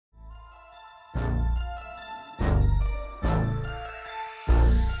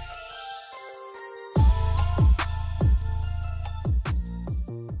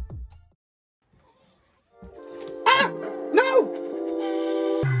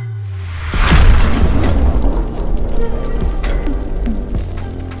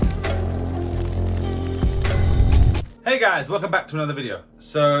Hey guys, welcome back to another video.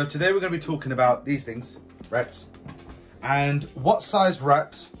 So today we're going to be talking about these things, rats, and what size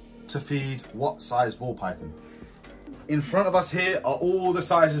rat to feed what size ball python. In front of us here are all the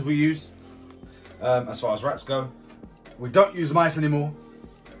sizes we use as far as rats go. We don't use mice anymore,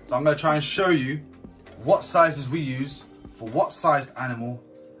 so I'm going to try and show you what sizes we use for what sized animal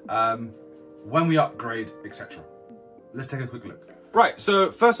when we upgrade, etc. Let's take a quick look. Right, so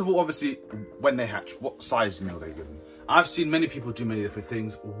first of all, obviously, when they hatch, what size meal they're given. I've seen many people do many different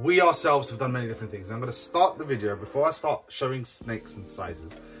things. We ourselves have done many different things. And I'm going to start the video, before I start showing snakes and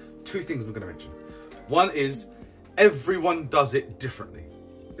sizes, two things we're going to mention. One is, everyone does it differently.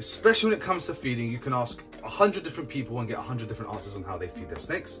 Especially when it comes to feeding, you can ask 100 different people and get 100 different answers on how they feed their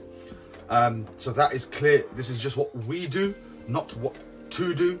snakes. So that is clear. This is just what we do, not what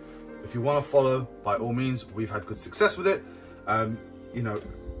to do. If you want to follow, by all means, we've had good success with it. You know,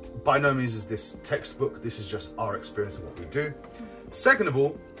 by no means is this textbook. This is just our experience of what we do. Second of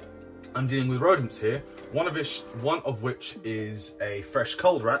all, I'm dealing with rodents here, one of which is a fresh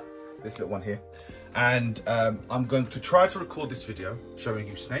cold rat, this little one here. And I'm going to try to record this video showing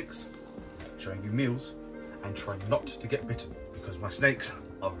you snakes, showing you meals, and try not to get bitten, because my snakes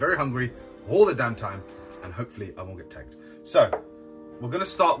are very hungry all the damn time, and hopefully I won't get tagged. So we're going to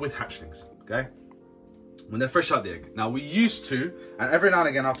start with hatchlings, okay? When they're fresh out the egg. Now we used to, and every now and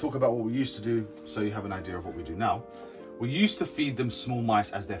again I'll talk about what we used to do so you have an idea of what we do now. We used to feed them small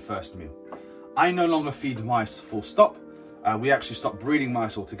mice as their first meal. I no longer feed mice full stop. We actually stopped breeding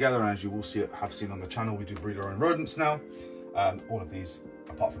mice altogether, and as you will have seen on the channel, we do breed our own rodents now. All of these,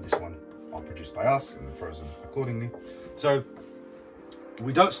 apart from this one, are produced by us and frozen accordingly. So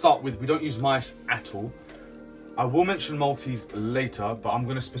we don't use mice at all. I will mention Maltese later, but I'm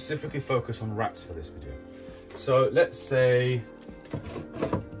going to specifically focus on rats for this video. So let's say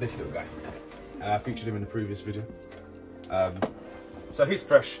this little guy. I featured him in the previous video. So he's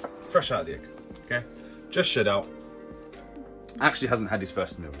fresh out of the egg, okay? Just shed out. Actually hasn't had his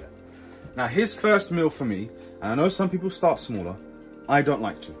first meal yet. Now his first meal for me, and I know some people start smaller, I don't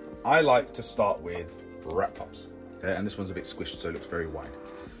like to. I like to start with rat pups, okay? And this one's a bit squished, so it looks very wide.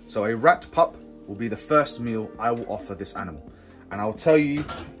 So a rat pup will be the first meal I will offer this animal. And I'll tell you,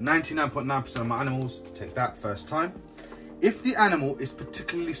 99.9% of my animals take that first time. If the animal is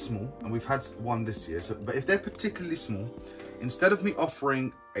particularly small, and we've had one this year, but if they're particularly small, instead of me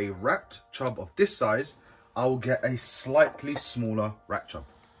offering a rat chub of this size, I will get a slightly smaller rat chub.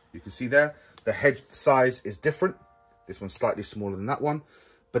 You can see there, the head size is different. This one's slightly smaller than that one,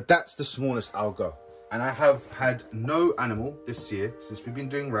 but that's the smallest I'll go. And I have had no animal this year, since we've been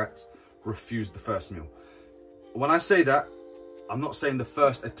doing rats, refuse the first meal. When I say that, I'm not saying the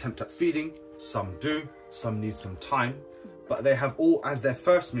first attempt at feeding. Some do, some need some time, but they have all as their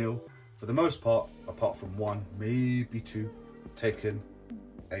first meal, for the most part, apart from one, maybe two, taken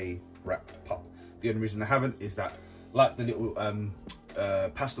a rat pup. The only reason they haven't is that, like the little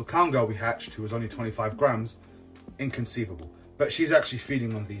pastel cowgirl we hatched, who was only 25 grams, inconceivable. But she's actually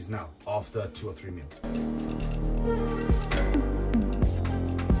feeding on these now, after 2 or 3 meals.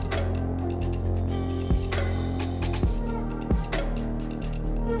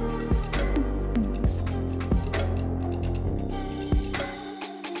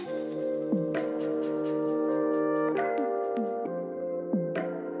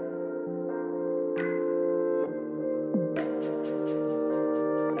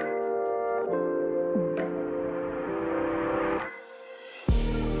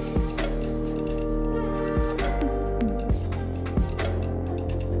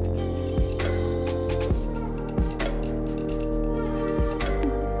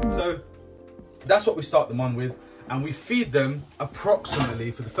 That's what we start them on with, and we feed them approximately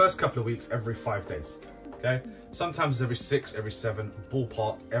for the first couple of weeks every 5 days, okay? Sometimes every 6, every 7,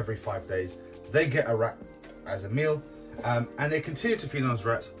 ballpark every 5 days. They get a rat as a meal, and they continue to feed on those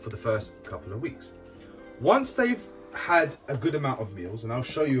rats for the first couple of weeks. Once they've had a good amount of meals, and I'll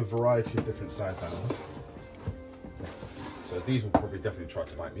show you a variety of different sized animals. So these will probably definitely try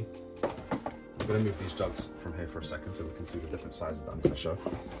to bite me. I'm gonna move these jugs from here for a second so we can see the different sizes that I'm gonna show.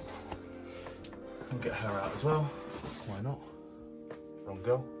 We'll get her out as well. Why not? Wrong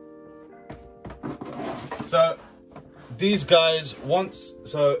girl. So these guys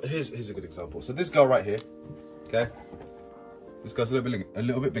so here's a good example. So this girl right here, okay? This girl's a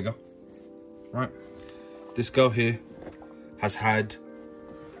little bit bigger, right? This girl here has had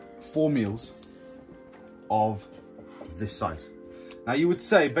 4 meals of this size. Now you would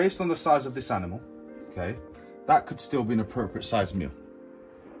say, based on the size of this animal, okay, that could still be an appropriate size meal,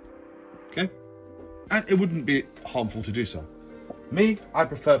 okay? And it wouldn't be harmful to do so. Me, I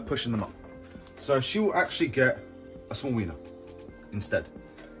prefer pushing them up. So she will actually get a small wiener instead,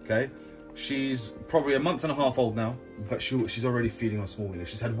 okay? She's probably a month and a half old now, but she's already feeding on small wiener.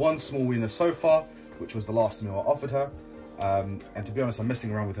 She's had one small wiener so far, which was the last meal I offered her. And to be honest, I'm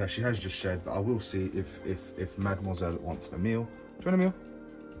messing around with her. She has just shed, but I will see if Mademoiselle wants a meal. Do you want a meal?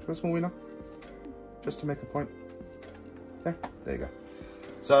 Do you want a small wiener? Just to make a point. Yeah, there you go.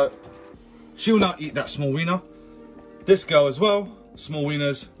 So she will now eat that small wiener. This girl as well, small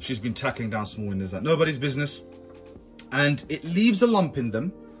wieners. She's been tackling down small wieners like nobody's business. And it leaves a lump in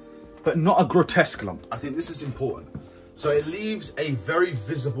them, but not a grotesque lump. I think this is important. So it leaves a very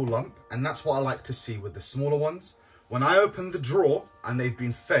visible lump, and that's what I like to see with the smaller ones. When I open the drawer and they've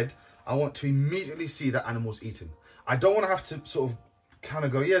been fed, I want to immediately see that animal's eaten. I don't want to have to sort of kind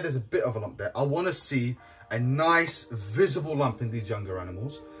of go, yeah, there's a bit of a lump there. I want to see a nice visible lump in these younger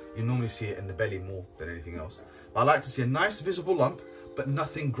animals. You normally see it in the belly more than anything else. But I like to see a nice visible lump, but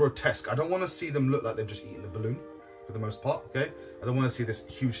nothing grotesque. I don't want to see them look like they've just eaten a balloon for the most part, okay? I don't want to see this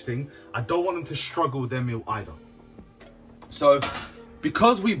huge thing. I don't want them to struggle with their meal either. So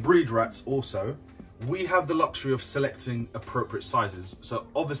because we breed rats also, we have the luxury of selecting appropriate sizes. So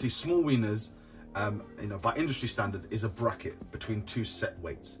obviously small wieners, you know, by industry standards, is a bracket between two set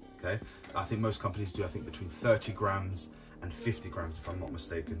weights, okay? I think most companies do, I think between 30 grams and 50 grams, if I'm not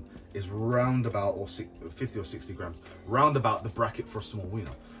mistaken, is roundabout, or 50 or 60 grams, roundabout the bracket for a small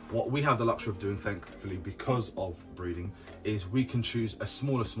wiener. What we have the luxury of doing, thankfully, because of breeding, is we can choose a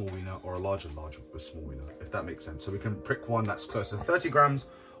smaller small wiener or a larger small wiener, if that makes sense. So we can pick one that's closer to 30 grams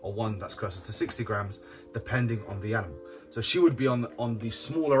or one that's closer to 60 grams, depending on the animal. So she would be on the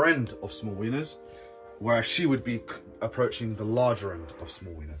smaller end of small wieners, whereas she would be approaching the larger end of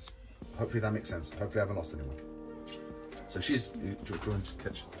small wieners. Hopefully that makes sense. Hopefully I haven't lost anyone. So she's, do you want to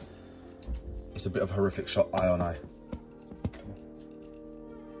catch? It's a bit of a horrific shot, eye on eye.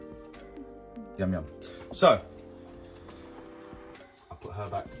 Yum, yum. So, I'll put her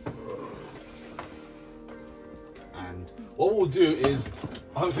back. And what we'll do is,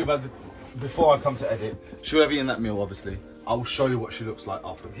 hopefully before I come to edit, she'll have eaten that meal, obviously. I will show you what she looks like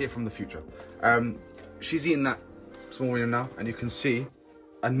after, here from the future. She's eaten that small wiener now, and you can see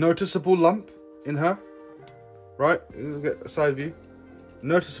a noticeable lump in her, right? You'll get a side view.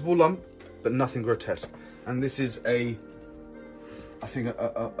 Noticeable lump, but nothing grotesque. And this is I think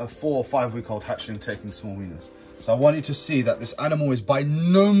a 4 or 5 week old hatchling taking small wieners. So I want you to see that this animal is by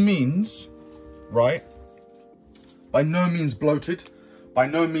no means, right? By no means bloated, by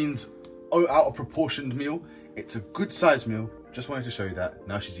no means out of proportioned meal. It's a good size meal. Just wanted to show you that.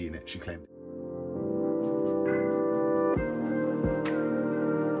 Now she's eating it, she claimed it.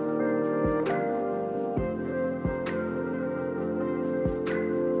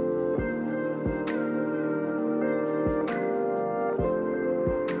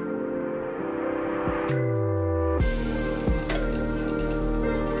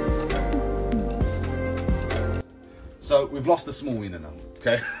 So we've lost the small wiener now,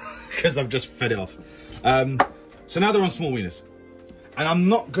 okay? Because I've just fed it off. So now they're on small wieners. And I'm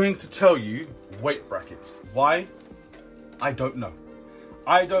not going to tell you weight brackets. Why? I don't know.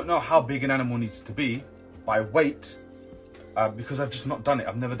 I don't know how big an animal needs to be by weight because I've just not done it.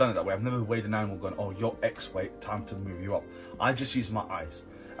 I've never done it that way. I've never weighed an animal going, oh, you're X weight, time to move you up. I just use my eyes.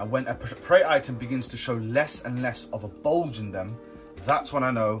 And when a prey item begins to show less and less of a bulge in them, that's when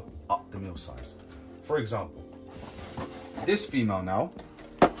I know up the meal size. For example, this female now,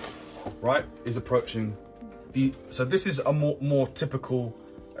 right, is approaching so this is a more typical,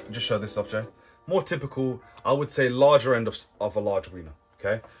 just show this off, Jay. More typical, I would say, larger end of a large wiener,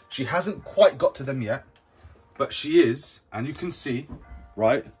 okay? She hasn't quite got to them yet, but she is, and you can see,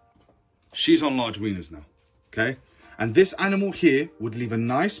 right, she's on large wieners now, okay? And this animal here would leave a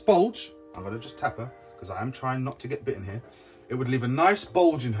nice bulge. I'm gonna just tap her, because I am trying not to get bitten here. It would leave a nice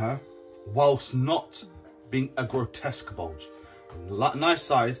bulge in her, whilst not being a grotesque bulge. Nice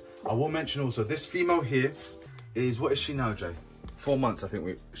size. I will mention also, this female here is, what is she now, Jay? 4 months, I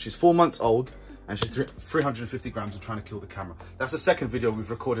think. She's 4 months old, and she's 350 grams and trying to kill the camera. That's the second video we've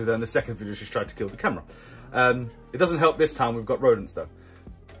recorded her, and the second video she's tried to kill the camera. It doesn't help this time, we've got rodents though.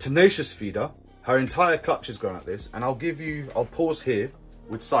 Tenacious feeder. Her entire clutch is grown like this, and I'll pause here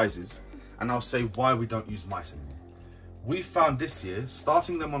with sizes, and I'll say why we don't use mice anymore. We found this year,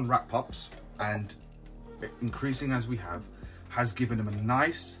 starting them on rat pups, and increasing as we have, has given them a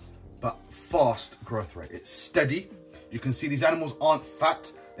nice but fast growth rate. It's steady. You can see these animals aren't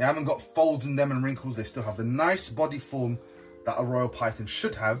fat. They haven't got folds in them and wrinkles. They still have the nice body form that a royal python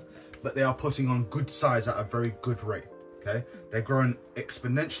should have, but they are putting on good size at a very good rate, okay? They're growing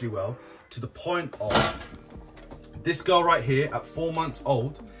exponentially well to the point of this girl right here at 4 months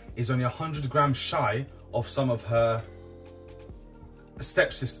old is only 100 grams shy of some of her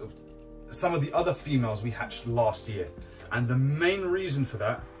stepsisters, some of the other females we hatched last year. And the main reason for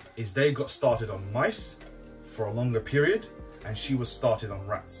that is they got started on mice for a longer period, and she was started on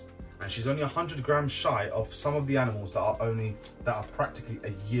rats. And she's only 100 grams shy of some of the animals that are practically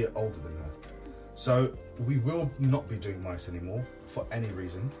a year older than her. So we will not be doing mice anymore for any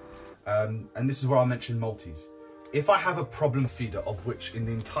reason. And this is where I'll mention Maltese. If I have a problem feeder, of which in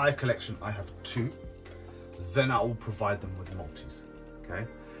the entire collection I have 2, then I will provide them with Maltese, okay?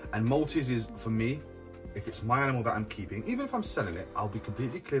 And Maltese is, for me, if it's my animal that I'm keeping, even if I'm selling it, I'll be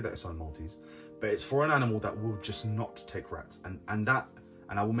completely clear that it's on Maltese, but it's for an animal that will just not take rats. And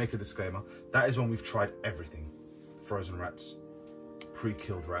I will make a disclaimer, that is when we've tried everything. Frozen rats,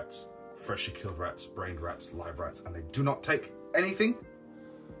 pre-killed rats, freshly killed rats, brained rats, live rats, and they do not take anything,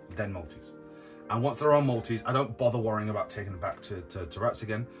 then Maltese. And once they're on Maltese, I don't bother worrying about taking them back to rats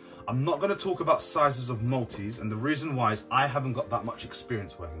again. I'm not going to talk about sizes of Maltese, and the reason why is I haven't got that much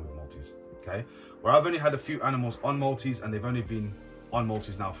experience working with Maltese, okay? Where I've only had a few animals on Maltese, and they've only been on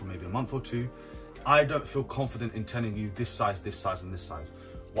Maltese now for maybe a month or 2, I don't feel confident in telling you this size, and this size.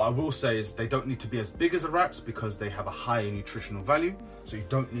 What I will say is they don't need to be as big as the rats because they have a higher nutritional value, so you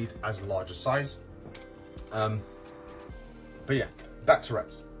don't need as large a size. But yeah, back to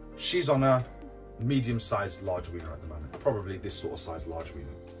rats. She's on a medium-sized large wiener at the moment, probably this sort of size large wiener.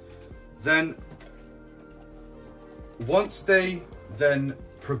 Then, once they then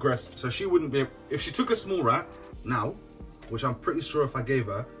progress, so she wouldn't be, if she took a small rat now, which I'm pretty sure if I gave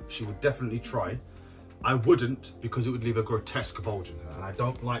her, she would definitely try, I wouldn't, because it would leave a grotesque bulge in her, and I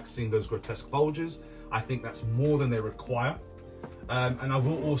don't like seeing those grotesque bulges. I think that's more than they require. And I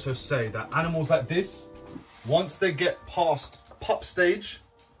will also say that animals like this, once they get past pup stage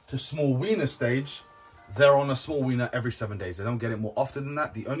to small wiener stage, they're on a small wiener every 7 days. They don't get it more often than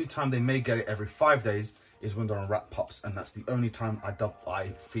that. The only time they may get it every 5 days is when they're on rat pups, and that's the only time I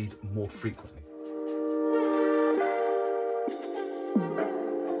feed more frequently.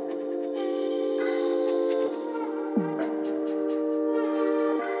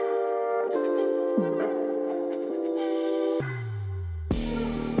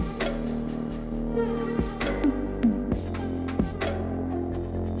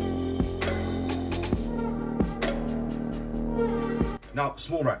 Now,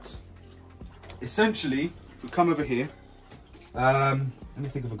 small rats. Essentially, if we come over here, let me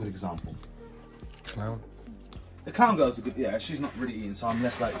think of a good example. Clown. The clown girl's a good, yeah, she's not really eating, so I'm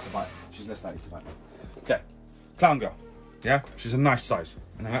less likely to bite. She's less likely to bite me. Okay, clown girl. Yeah, she's a nice size.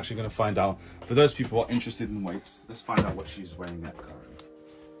 And I'm actually going to find out, for those people who are interested in weights, let's find out what she's weighing at currently.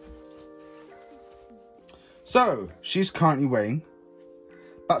 So, she's currently weighing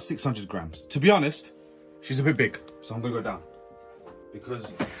about 600 grams. To be honest, she's a bit big, so I'm going to go down.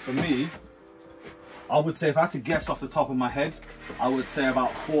 Because for me, I would say if I had to guess off the top of my head, I would say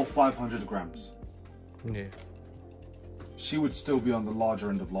about 400 or 500 grams. Yeah. She would still be on the larger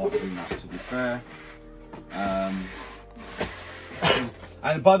end of large wiener, to be fair.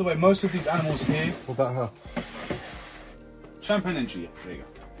 And by the way, most of these animals here. What about her? Champagne and Gia, there you go.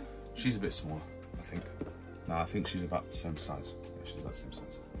 She's a bit smaller, I think. No, I think she's about the same size. Yeah, she's about the same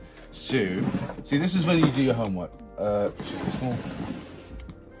size. So, see, this is when you do your homework. She's a bit small.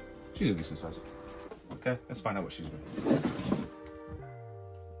 She's a decent size. Okay, let's find out what she's weighing.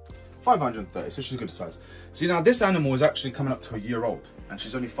 530, so she's a good size. See, now this animal is actually coming up to a year old, and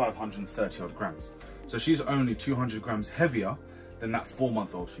she's only 530 odd grams. So she's only 200 grams heavier than that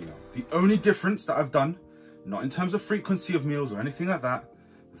 4-month-old female. The only difference that I've done, not in terms of frequency of meals or anything like that,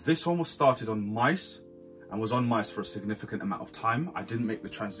 this one was started on mice and was on mice for a significant amount of time. I didn't make the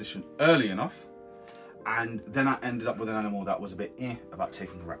transition early enough, and then I ended up with an animal that was a bit about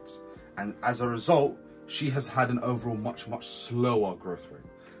taking rats. And as a result, she has had an overall much slower growth rate.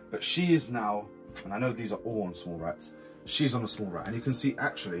 But she is now, and I know these are all on small rats, she's on a small rat. And you can see,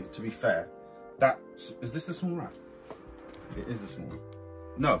 actually, to be fair, is this the small rat? It is the small rat.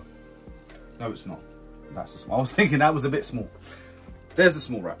 No, it's not. That's the small. I was thinking that was a bit small. There's the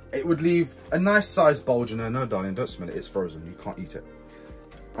small rat. It would leave a nice sized bulge in her. No, darling, don't smell it. It's frozen. You can't eat it.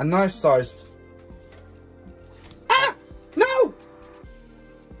 A nice sized... Ah! No!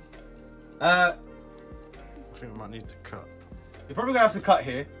 I think we might need to cut. You're probably going to have to cut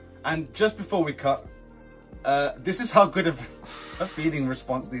here. And just before we cut, this is how good of a feeding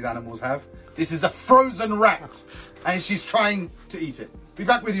response these animals have. This is a frozen rat, and she's trying to eat it. Be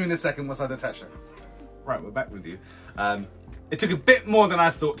back with you in a second once I detach her. Right, we're back with you. It took a bit more than I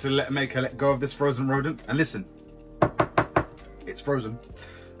thought to make her let go of this frozen rodent. And listen, it's frozen.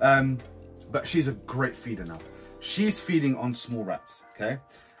 But she's a great feeder now. She's feeding on small rats, okay?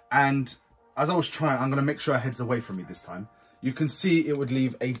 And as I was trying, I'm going to make sure it heads away from me this time. You can see it would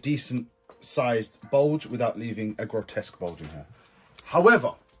leave a decent sized bulge without leaving a grotesque bulge in here.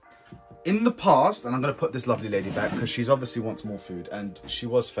 However, in the past, and I'm going to put this lovely lady back because she's obviously wants more food, and she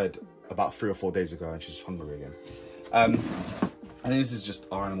was fed about 3 or 4 days ago and she's hungry again. I think this is just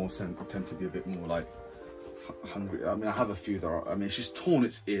our animals tend to be a bit more like hungry. I mean, I have a few that are, I mean, she's torn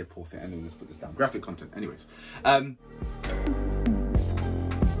its ear, poor thing. Anyway, let's put this down. Graphic content, anyways.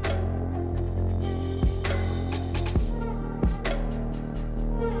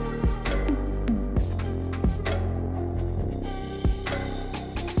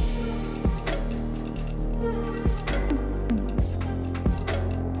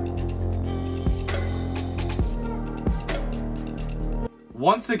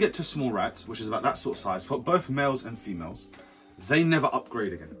 Once they get to small rats, which is about that sort of size, for both males and females, they never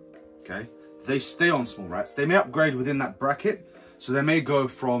upgrade again, okay? They stay on small rats. They may upgrade within that bracket, so they may go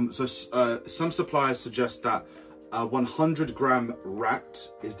from, some suppliers suggest that a 100-gram rat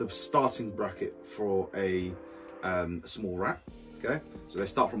is the starting bracket for a small rat, okay? So they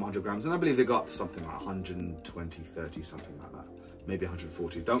start from 100 grams, and I believe they go up to something like 120, 30, something like that. Maybe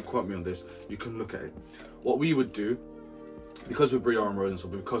 140, don't quote me on this, you can look at it. What we would do, because we breed our own rodents, or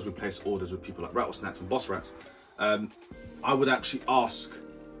because we place orders with people like rattlesnakes and boss rats, I would actually ask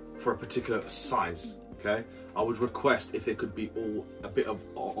for a particular size, okay? I would request if they could be all a bit of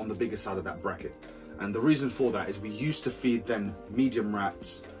on the bigger side of that bracket. And the reason for that is we used to feed them medium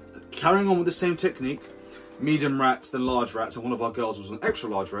rats, carrying on with the same technique, medium rats, then large rats, and one of our girls was an extra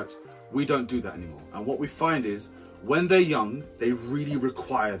large rat. We don't do that anymore. And what we find is, when they're young, they really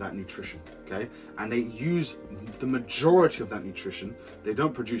require that nutrition, okay? And they use the majority of that nutrition. They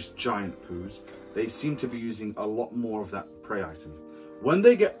don't produce giant poos. They seem to be using a lot more of that prey item. When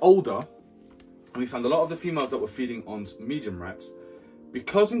they get older, and we found a lot of the females that were feeding on medium rats,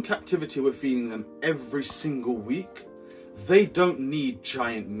 because in captivity we're feeding them every single week, they don't need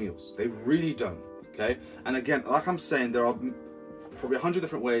giant meals. They really don't, okay? And again, like I'm saying, there are probably 100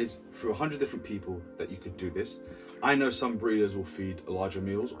 different ways through 100 different people that you could do this. I know some breeders will feed larger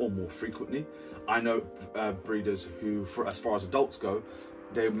meals or more frequently. I know breeders who, as far as adults go,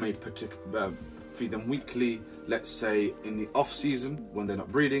 they may feed them weekly, let's say in the off season when they're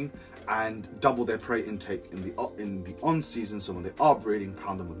not breeding, and double their prey intake in the on season, so when they are breeding,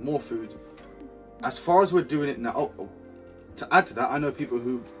 pound them with more food. As far as we're doing it now, to add to that, I know people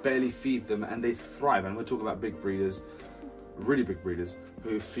who barely feed them and they thrive, and we're talking about big breeders, really big breeders,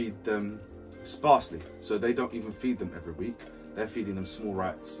 who feed them sparsely, so they don't even feed them every week. They're feeding them small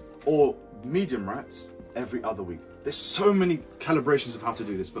rats or medium rats every other week. There's so many calibrations of how to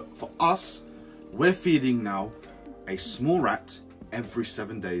do this, but for us, we're feeding now a small rat every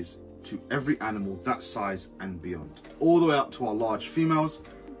 7 days to every animal that size and beyond, all the way up to our large females.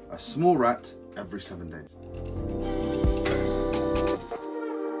 A small rat every 7 days.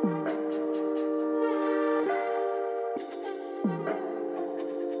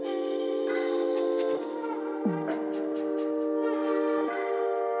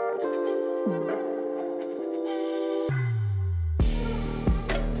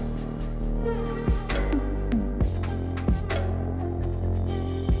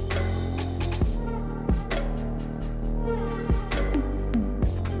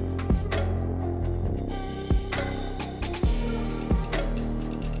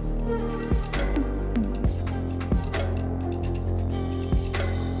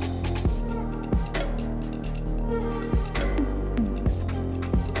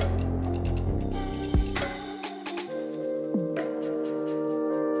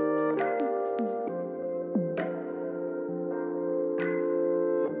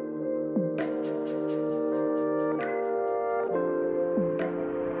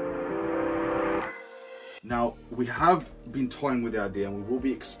 Now, we have been toying with the idea, and we will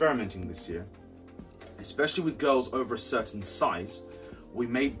be experimenting this year, especially with girls over a certain size. We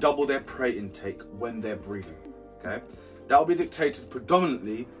may double their prey intake when they're breeding, okay? That will be dictated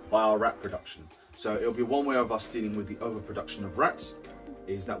predominantly by our rat production. So it'll be one way of us dealing with the overproduction of rats,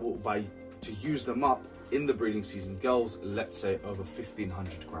 is that to use them up in the breeding season, girls, let's say over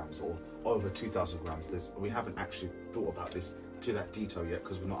 1,500 grams or over 2,000 grams. We haven't actually thought about this to that detail yet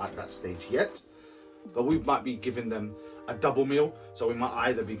because we're not at that stage yet. But we might be giving them a double meal. So we might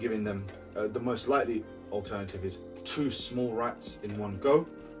either be giving them, the most likely alternative is 2 small rats in one go,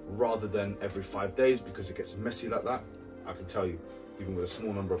 rather than every 5 days, because it gets messy like that. I can tell you, even with a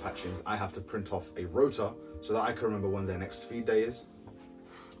small number of hatchlings, I have to print off a rota so that I can remember when their next feed day is.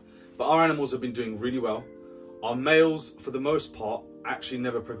 But our animals have been doing really well. Our males, for the most part, actually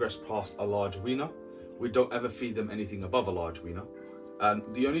never progress past a large weaner. We don't ever feed them anything above a large weaner.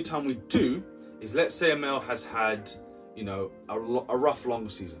 The only time we do is, let's say a male has had, you know, a rough long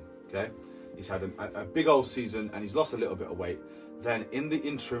season, okay? He's had a big old season and he's lost a little bit of weight. Then in the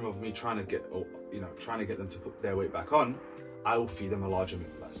interim of me trying to get, or, you know, trying to get them to put their weight back on, I will feed them a larger meat,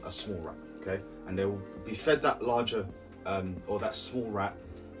 a small rat, okay? And they will be fed that larger, or that small rat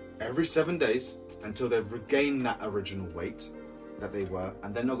every 7 days until they've regained that original weight that they were,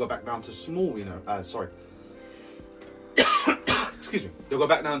 and then they'll go back down to small, you know, sorry. Excuse me. They'll go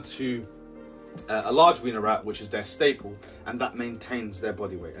back down to a large wiener rat, which is their staple, and that maintains their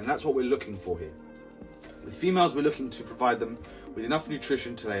body weight. And that's what we're looking for here. With females, we're looking to provide them with enough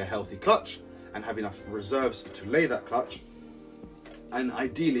nutrition to lay a healthy clutch and have enough reserves to lay that clutch. And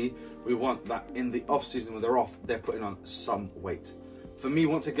ideally, we want that in the off season when they're off, they're putting on some weight. For me,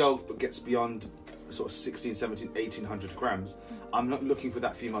 once a girl gets beyond sort of 16, 17, 1800 grams, I'm not looking for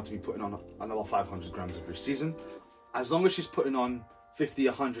that female to be putting on another 500 grams every season. As long as she's putting on 50,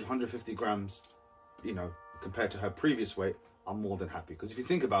 100, 150 grams, you know, compared to her previous weight, I'm more than happy. Because if you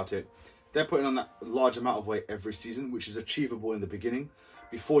think about it, they're putting on that large amount of weight every season, which is achievable in the beginning.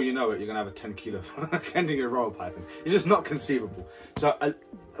 Before you know it, you're going to have a 10 kilo Canadian royal python. It's just not conceivable. So a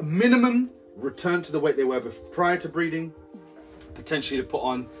minimum return to the weight they were prior to breeding, potentially to put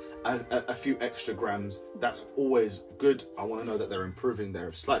on a few extra grams. That's always good. I want to know that they're improving.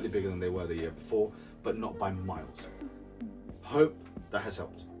 They're slightly bigger than they were the year before, but not by miles. Hope that has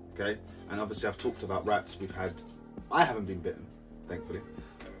helped, okay? And obviously I've talked about rats. I haven't been bitten, thankfully,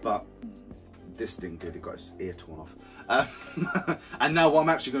 but this thing did. It got its ear torn off. And now what I'm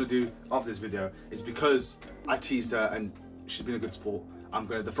actually going to do after this video is, because I teased her and she's been a good sport, I'm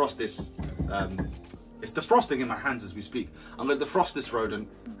going to defrost this. It's defrosting in my hands as we speak. I'm going to defrost this rodent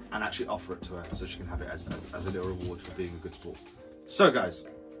and actually offer it to her so she can have it as a little reward for being a good sport. So guys,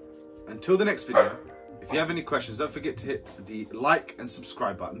 until the next video, if you have any questions, don't forget to hit the like and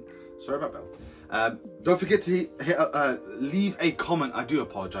subscribe button. Sorry about Belle. Don't forget to leave a comment. I do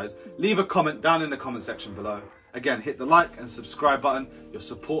apologize. Leave a comment down in the comment section below. Again, hit the like and subscribe button. Your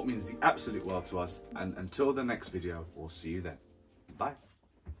support means the absolute world to us. And until the next video, we'll see you then. Bye.